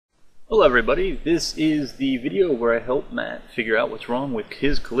Hello everybody, this is the video where I help Matt figure out what's wrong with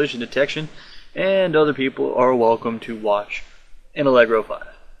his collision detection, and other people are welcome to watch in Allegro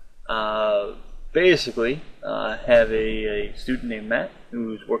 5. Basically, I have a student named Matt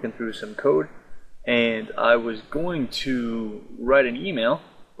who's working through some code, and I was going to write an email,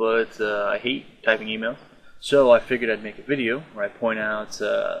 but I hate typing emails, so I figured I'd make a video where I point out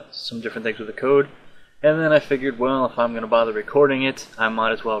some different things with the code. And then I figured, well, if I'm going to bother recording it, I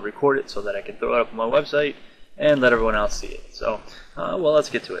might as well record it so that I can throw it up on my website and let everyone else see it. So, well,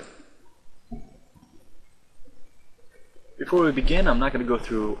 let's get to it. Before we begin, I'm not going to go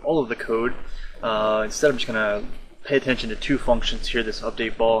through all of the code. Instead, I'm just going to pay attention to two functions here, this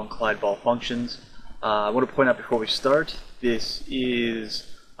update ball and collide ball functions. I want to point out before we start, this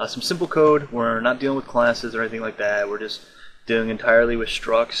is some simple code. We're not dealing with classes or anything like that. We're just dealing entirely with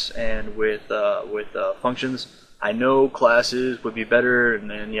structs and with functions. I know classes would be better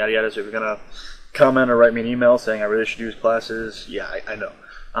and yada yada, so if you're going to comment or write me an email saying I really should use classes, yeah, I know.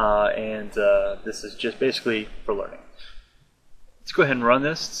 This is just basically for learning. Let's go ahead and run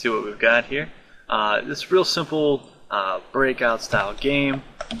this, see what we've got here. This is real simple breakout style game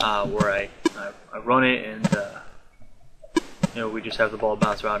where I run it and we just have the ball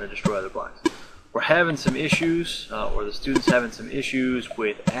bounce around and destroy other blocks. We're having some issues, or the student's having some issues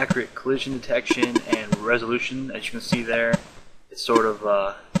with accurate collision detection and resolution. As you can see there, it sort of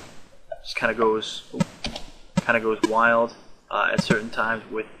just kind of goes wild at certain times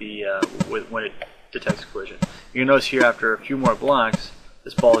with the when it detects collision. You can notice here after a few more blocks,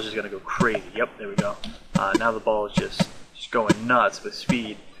 this ball is just going to go crazy. Yep, there we go. Now the ball is just going nuts with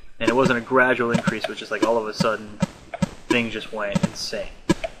speed, and it wasn't a gradual increase. It was just like all of a sudden things just went insane.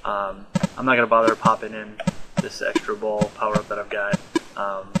 I'm not going to bother popping in this extra ball power-up that I've got.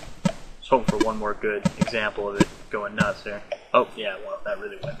 Just hoping for one more good example of it going nuts there. Oh, yeah, well, that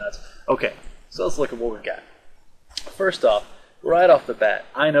really went nuts. Okay, so let's look at what we've got. First off, right off the bat,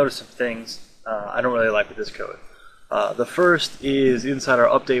 I noticed some things I don't really like with this code. The first is inside our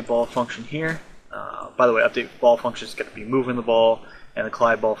update ball function here. By the way, update ball function is going to be moving the ball, and the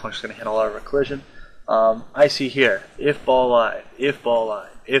collide ball function is going to handle all of our collision. I see here, if ball live, if ball live,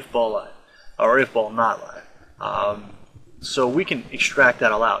 if ball live, or if ball not live. So we can extract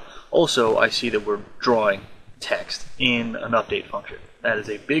that all out. Also, I see that we're drawing text in an update function. That is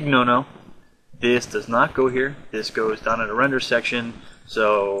a big no-no. This does not go here. This goes down in a render section,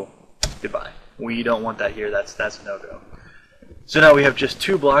 so goodbye. We don't want that here. That's a no-go. So now we have just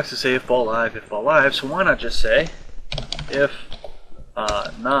two blocks to say if ball live, so why not just say if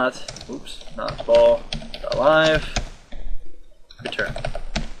not ball live, return.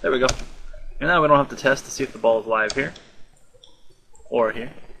 There we go. And now we don't have to test to see if the ball is live here or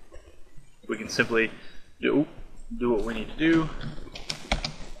here. We can simply do what we need to do.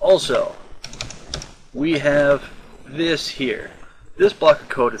 Also, we have this here. This block of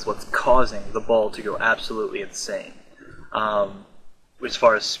code is what's causing the ball to go absolutely insane as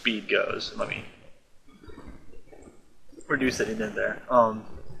far as speed goes. Let me reduce it in there.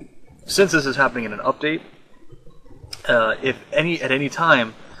 Since this is happening in an update, if at any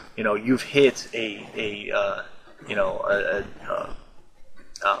time you've hit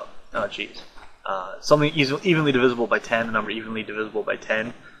something evenly divisible by 10, a number evenly divisible by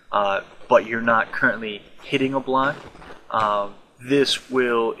 10, but you're not currently hitting a block, this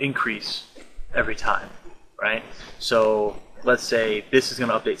will increase every time, right? So let's say this is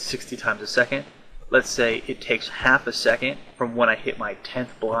going to update 60 times a second. Let's say it takes half a second from when I hit my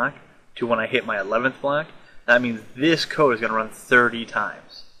 10th block to when I hit my 11th block. That means this code is going to run 30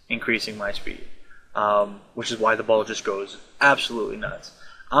 times, increasing my speed, which is why the ball just goes absolutely nuts.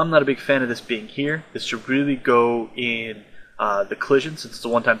 I'm not a big fan of this being here. This should really go in the collision, since it's a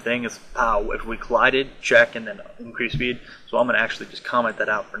one-time thing. It's if we collided, check, and then increase speed. So I'm going to actually just comment that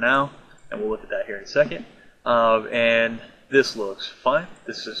out for now, and we'll look at that here in a second. And this looks fine.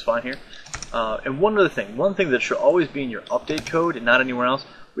 This is fine here. And one thing that should always be in your update code and not anywhere else,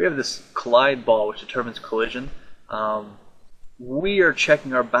 we have this collide ball which determines collision. We are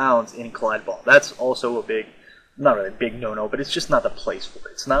checking our bounds in collide ball. That's also a big, not really a big no-no, but it's just not the place for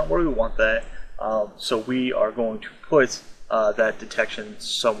it. It's not where we want that. So we are going to put that detection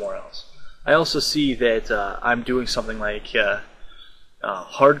somewhere else. I also see that I'm doing something like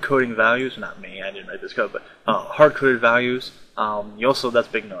hard coding values. Not me, I didn't write this code, but hard coded values. That's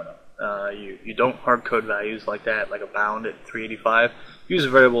a big no-no. You don't hard code values like that, like a bound at 385. Use a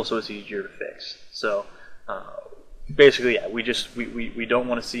variable so it's easier to fix. So basically, yeah, we don't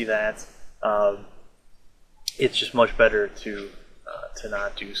want to see that. It's just much better to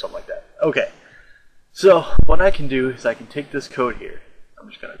not do something like that. Okay, so what I can do is I can take this code here, I'm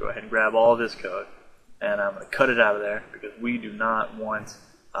just going to go ahead and grab all this code, and I'm going to cut it out of there because we do not want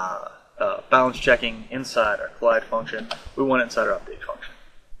balance checking inside our collide function. We want it inside our update function.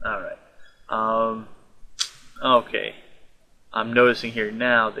 Alright. Okay. I'm noticing here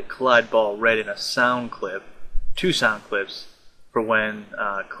now that collide ball read in a sound clip, 2 sound clips for when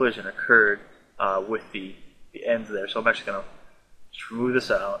collision occurred with the ends there. So I'm actually going to just remove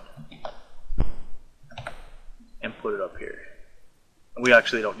this out and put it up here. We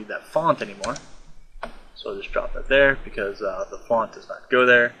actually don't need that font anymore, so I'll just drop that there because the font does not go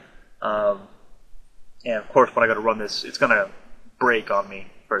there. And of course, when I go to run this, it's going to break on me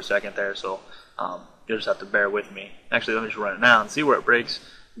for a second there, so you'll just have to bear with me. Actually, let me just run it now and see where it breaks.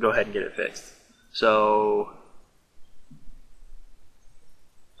 Go ahead and get it fixed. So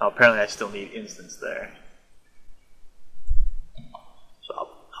apparently I still need instance there. So I'll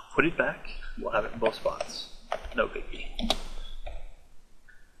put it back. We'll have it in both spots. No biggie.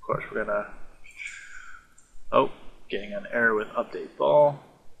 Of course, we're gonna. Oh, getting an error with update ball.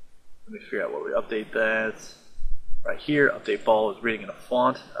 Let me figure out where we update that. Right here, update ball is reading in a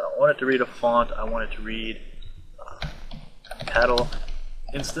font. I don't want it to read a font. I want it to read paddle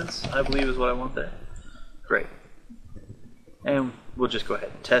instance, I believe is what I want there. Great. And we'll just go ahead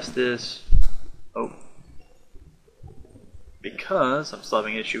and test this. Oh. Because I'm still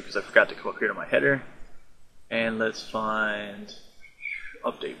having an issue because I forgot to come up here to my header. And let's find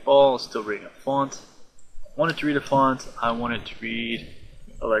update ball, still reading a font. I want it to read a font. I want it to read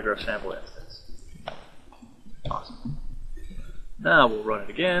Allegro sample instance. Awesome. Now we'll run it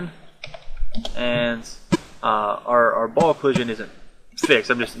again. And our ball collision isn't fixed.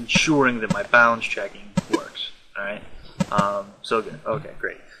 I'm just ensuring that my bounds checking works. Alright? So good. Okay,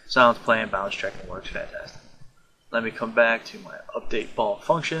 great. Sounds playing, bounds checking works. Fantastic. Let me come back to my update ball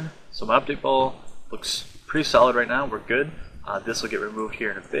function. So my update ball looks pretty solid right now. We're good. This will get removed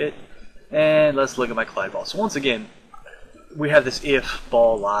here in a bit. And let's look at my collide ball. So once again, we have this if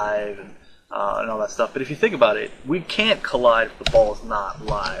ball live and all that stuff. But if you think about it, we can't collide if the ball is not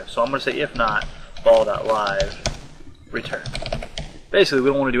live. So I'm going to say if not ball.live return. Basically, we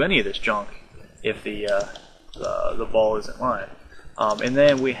don't want to do any of this junk if the ball isn't live. And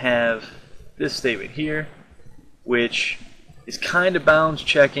then we have this statement here, which is kind of bounds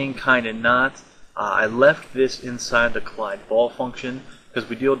checking, kind of not. I left this inside the collide ball function because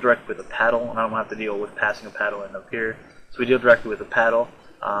we deal directly with a paddle, and I don't have to deal with passing a paddle in up here. So we deal directly with a paddle,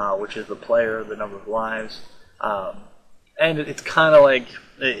 which is the player, the number of lives, and it's kind of like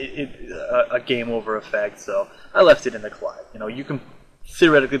a game over effect. So I left it in the collide. You know, you can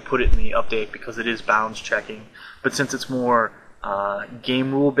theoretically put it in the update because it is bounds checking, but since it's more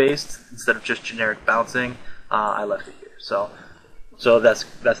game rule based instead of just generic bouncing, I left it here. So that's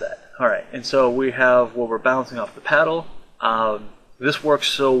that. All right, and so we have where we're bouncing off the paddle. This works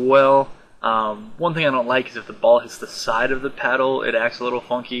so well. One thing I don't like is if the ball hits the side of the paddle, it acts a little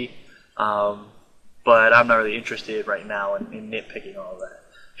funky. But I'm not really interested right now in nitpicking all of that.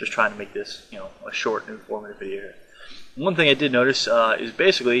 Just trying to make this, a short and informative video here. One thing I did notice is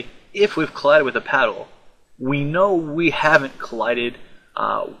basically if we've collided with a paddle, we know we haven't collided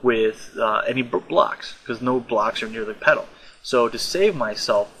with any blocks because no blocks are near the paddle. So to save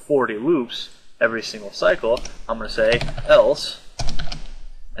myself 40 loops every single cycle, I'm going to say else,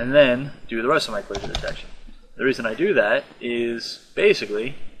 and then do the rest of my collision detection. The reason I do that is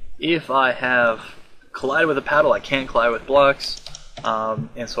basically if I have collided with a paddle, I can't collide with blocks,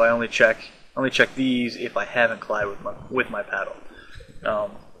 and so I only check these if I haven't collided with my paddle,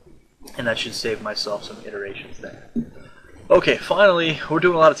 and that should save myself some iterations there. Okay, finally, we're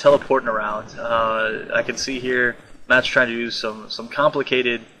doing a lot of teleporting around. I can see here Matt's trying to do some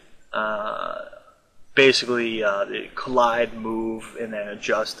complicated, basically collide, move, and then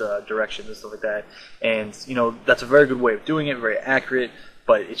adjust directions and stuff like that. And that's a very good way of doing it, very accurate.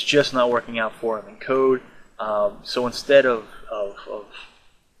 But it's just not working out for him in code. So instead of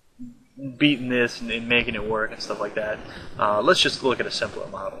beating this and making it work and stuff like that, let's just look at a simpler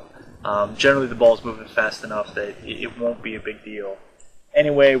model. Generally, the ball's moving fast enough that it won't be a big deal.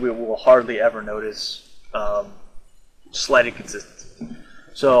 Anyway, we will hardly ever notice slight inconsistency.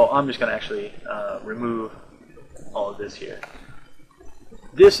 So I'm just going to actually remove all of this here.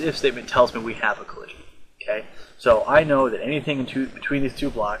 This if statement tells me we have a collision. Okay, so I know that anything between these two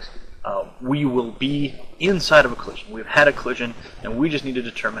blocks, we will be inside of a collision. We've had a collision, and we just need to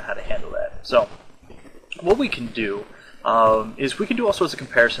determine how to handle that. So what we can do is we can do all sorts of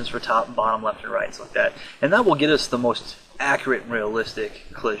comparisons for top and bottom, left and right, and stuff like that, and that will get us the most accurate and realistic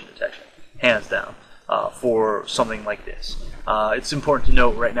collision detection, hands down, for something like this. It's important to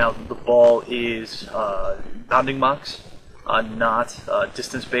note right now that the ball is bounding box, not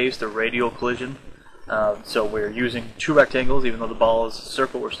distance-based or radial collision. So we're using two rectangles, even though the ball is a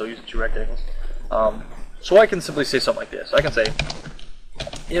circle, we're still using two rectangles. So I can simply say something like this. I can say,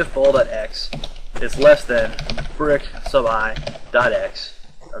 if ball.x is less than brick sub I dot x,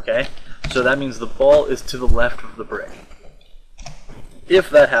 okay? So that means the ball is to the left of the brick. If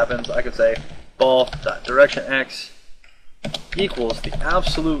that happens, I can say ball.direction x equals the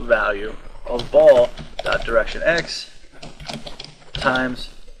absolute value of ball.direction x times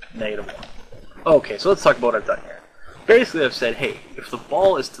 -1. Okay, so let's talk about what I've done here. Basically, I've said, hey, if the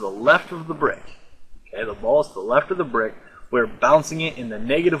ball is to the left of the brick, okay, the ball is to the left of the brick, we're bouncing it in the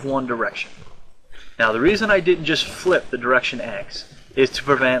 -1 direction. Now, the reason I didn't just flip the direction x is to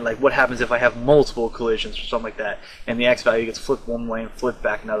prevent, like, what happens if I have multiple collisions or something like that, and the x value gets flipped one way and flipped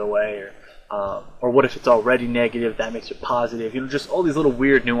back another way, or what if it's already negative, that makes it positive, you know, just all these little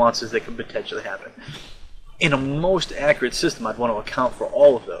weird nuances that could potentially happen. In a most accurate system, I'd want to account for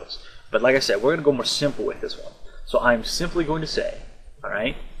all of those. But like I said, we're going to go more simple with this one. So I'm simply going to say,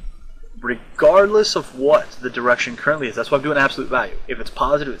 alright, regardless of what the direction currently is, that's why I'm doing absolute value. If it's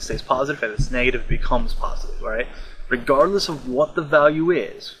positive, it stays positive. If it's negative, it becomes positive, alright? Regardless of what the value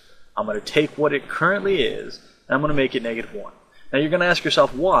is, I'm going to take what it currently is, and I'm going to make it -1. Now you're going to ask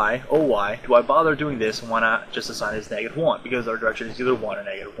yourself, why, oh why, do I bother doing this, and why not just assign it as -1? Because our direction is either 1 or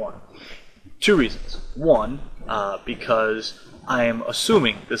 -1. Two reasons. One, because I am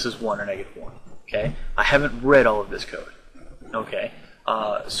assuming this is 1 or -1. Okay? I haven't read all of this code. Okay?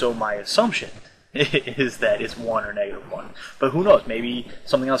 So my assumption is that it's 1 or -1. But who knows? Maybe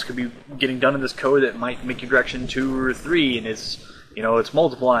something else could be getting done in this code that might make your direction 2 or 3, and it's, you know, it's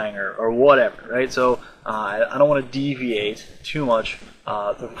multiplying or whatever, right? So I don't want to deviate too much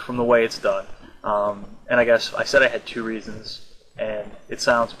from the way it's done. And I guess I said I had two reasons, and it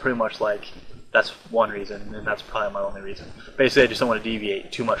sounds pretty much like that's one reason, and that's probably my only reason. Basically, I just don't want to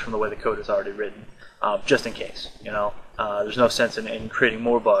deviate too much from the way the code is already written, just in case. You know, there's no sense in creating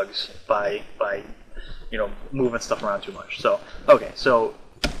more bugs by you know, moving stuff around too much. So okay, so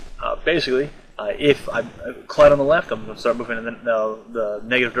basically, if I collide on the left, I'm going to start moving in the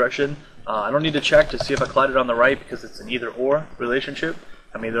negative direction. I don't need to check to see if I collided on the right because it's an either-or relationship.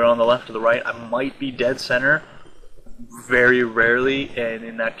 I'm either on the left or the right. I might be dead center, very rarely, and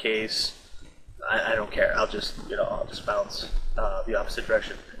in that case, I don't care. I'll just, you know, I'll just bounce the opposite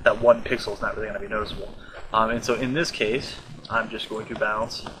direction. That one pixel is not really going to be noticeable. And so in this case, I'm just going to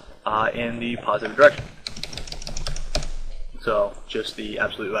bounce in the positive direction. So just the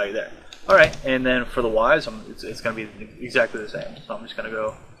absolute value there. All right, and then for the y's, it's going to be exactly the same. So I'm just going to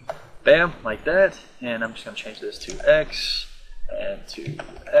go bam like that, and I'm just going to change this to x and to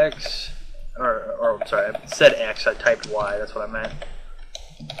x. Or I'm sorry, I said x. I typed y. That's what I meant.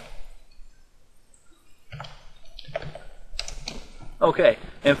 Okay,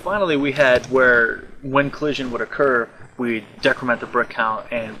 and finally we had where when collision would occur, we decrement the brick count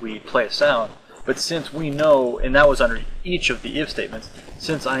and we play a sound. But since we know, and that was under each of the if statements,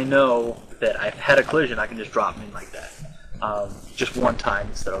 since I know that I've had a collision, I can just drop them in like that. Just one time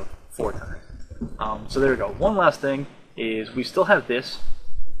instead of 4 times. So there we go. One last thing is we still have this,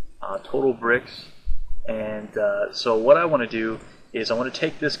 total bricks. And so what I want to do is I want to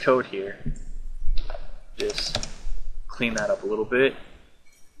take this code here, just clean that up a little bit.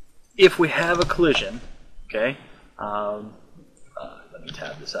 If we have a collision, okay, let me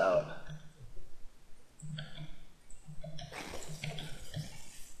tab this out.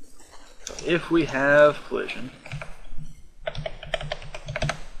 So if we have collision,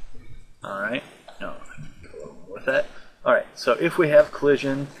 alright, no, go a little more with that. Alright, so if we have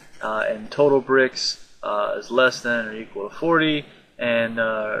collision and total bricks is less than or equal to 40, and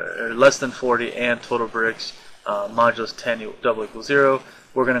or less than 40 and total bricks modulus 10 double equals 0,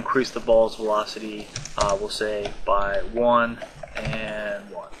 we're going to increase the ball's velocity, we'll say, by 1 and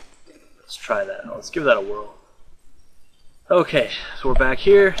 1. Let's try that. Let's give that a whirl. Okay, so we're back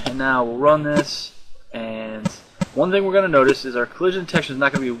here, and now we'll run this, and one thing we're going to notice is our collision detection is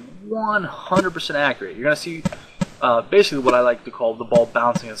not going to be 100% accurate. You're going to see basically what I like to call the ball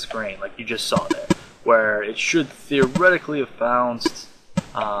bouncing its grain, like you just saw there, where it should theoretically have bounced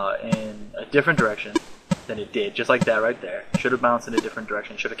in a different direction than it did, just like that right there. It should have bounced in a different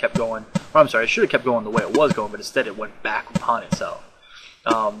direction, should have kept going, or I'm sorry, it should have kept going the way it was going, but instead it went back upon itself.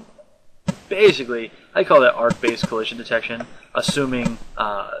 Basically, I call that arc-based collision detection, assuming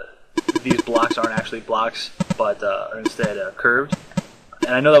these blocks aren't actually blocks, but are instead curved.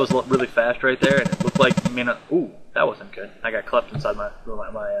 And I know that was really fast right there, and it looked like you may not. Ooh, that wasn't good. I got cleft inside my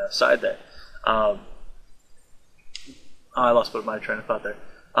side there. I lost a bit of my train of thought there.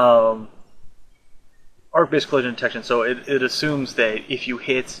 arc-based collision detection, so it assumes that if you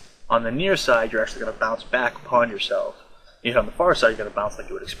hit on the near side, you're actually going to bounce back upon yourself. If you hit on the far side, you're going to bounce like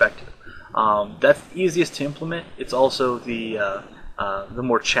you would expect to. That's easiest to implement. It's also the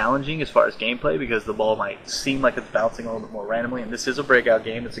more challenging as far as gameplay, because the ball might seem like it's bouncing a little bit more randomly, and this is a breakout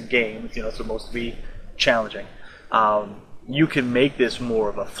game. It's a game. It's supposed to be challenging. You can make this more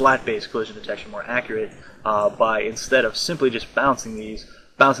of a flat-based collision detection, more accurate, by instead of simply just bouncing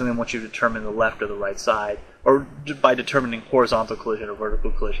them once you determine the left or the right side, or by determining horizontal collision or vertical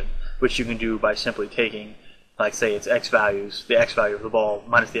collision, which you can do by simply taking, like say it's x values, the x value of the ball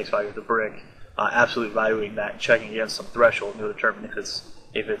minus the x value of the brick, absolute valuing that and checking against some threshold, and you'll determine if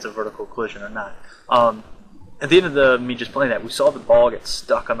it's a vertical collision or not. At the end of me just playing that, we saw the ball get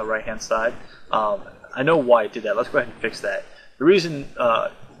stuck on the right-hand side. I know why it did that. Let's go ahead and fix that. The reason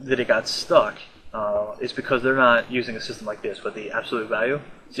that it got stuck is because they're not using a system like this with the absolute value.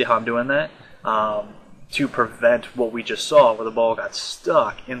 See how I'm doing that? To prevent what we just saw, where the ball got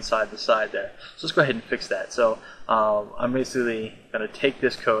stuck inside the side there. So let's go ahead and fix that. So I'm basically going to take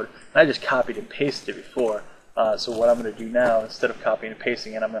this code. I just copied and pasted it before. So what I'm going to do now, instead of copying and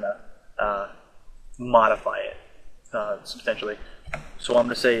pasting it, I'm going to modify it substantially. So what I'm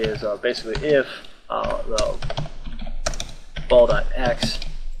going to say is basically if the ball.x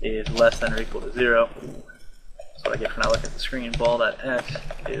is less than or equal to 0. That's what I get for not looking at the screen. Ball.x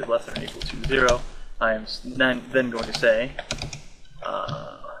is less than or equal to 0. I am then going to say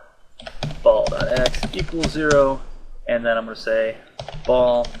ball.x equals 0, and then I'm going to say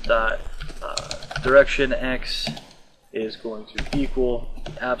ball.direction x is going to equal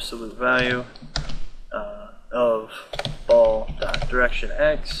the absolute value of ball.direction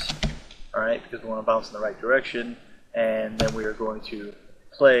x. Alright, because we want to bounce in the right direction, and then we are going to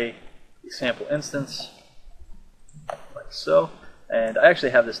play the sample instance like so. And I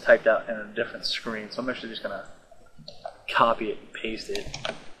actually have this typed out in a different screen, so I'm actually just going to copy it and paste it.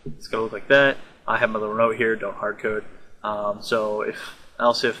 It's going to look like that. I have my little note here, don't hard code. So if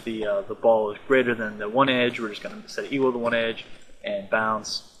the ball is greater than the one edge, we're just going to set it equal to one edge and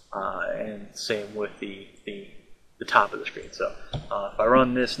bounce, and same with the top of the screen. So if I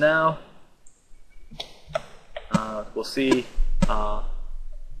run this now, we'll see,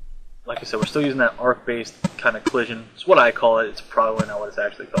 like I said, we're still using that arc-based kind of collision. It's what I call it. It's probably not what it's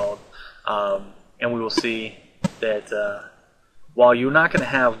actually called. And we will see that while you're not going to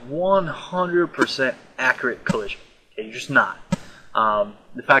have 100% accurate collision, okay, you're just not.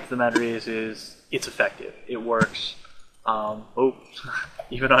 The fact of the matter is it's effective. It works.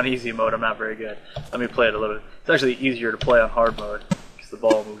 Even on easy mode, I'm not very good. Let me play it a little bit. It's actually easier to play on hard mode because the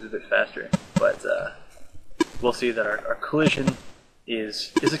ball moves a bit faster. But we'll see that our collision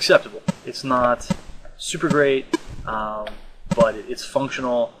is acceptable. It's not super great, but it's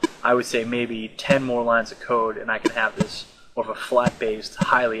functional. I would say maybe 10 more lines of code, and I can have this more of a flat-based,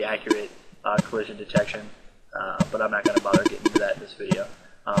 highly accurate collision detection. But I'm not going to bother getting into that in this video.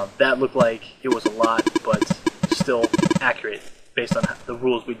 That looked like it was a lot, but still accurate based on the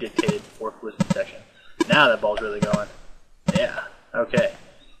rules we dictated for collision detection. Now that ball's really going. Yeah. Okay.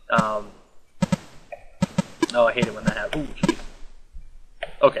 Oh, I hate it when that happens. Ooh, jeez.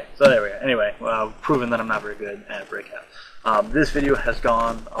 Okay, so there we go. Anyway, proven that I'm not very good at breakout. This video has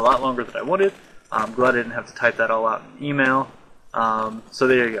gone a lot longer than I wanted. I'm glad I didn't have to type that all out in email. So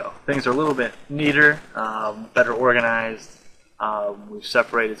there you go. Things are a little bit neater, better organized. We've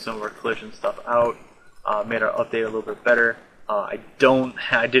separated some of our collision stuff out, made our update a little bit better. I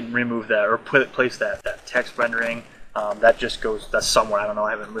didn't remove that or place that text rendering. That just goes, that's somewhere. I don't know.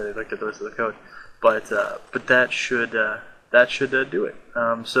 I haven't really looked at the rest of the code, but that should do it.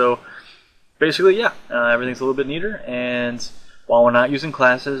 So basically, yeah, everything's a little bit neater. And while we're not using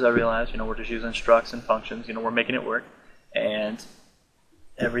classes, I realize we're just using structs and functions. We're making it work, and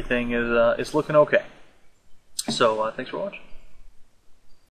everything is looking okay. So thanks for watching.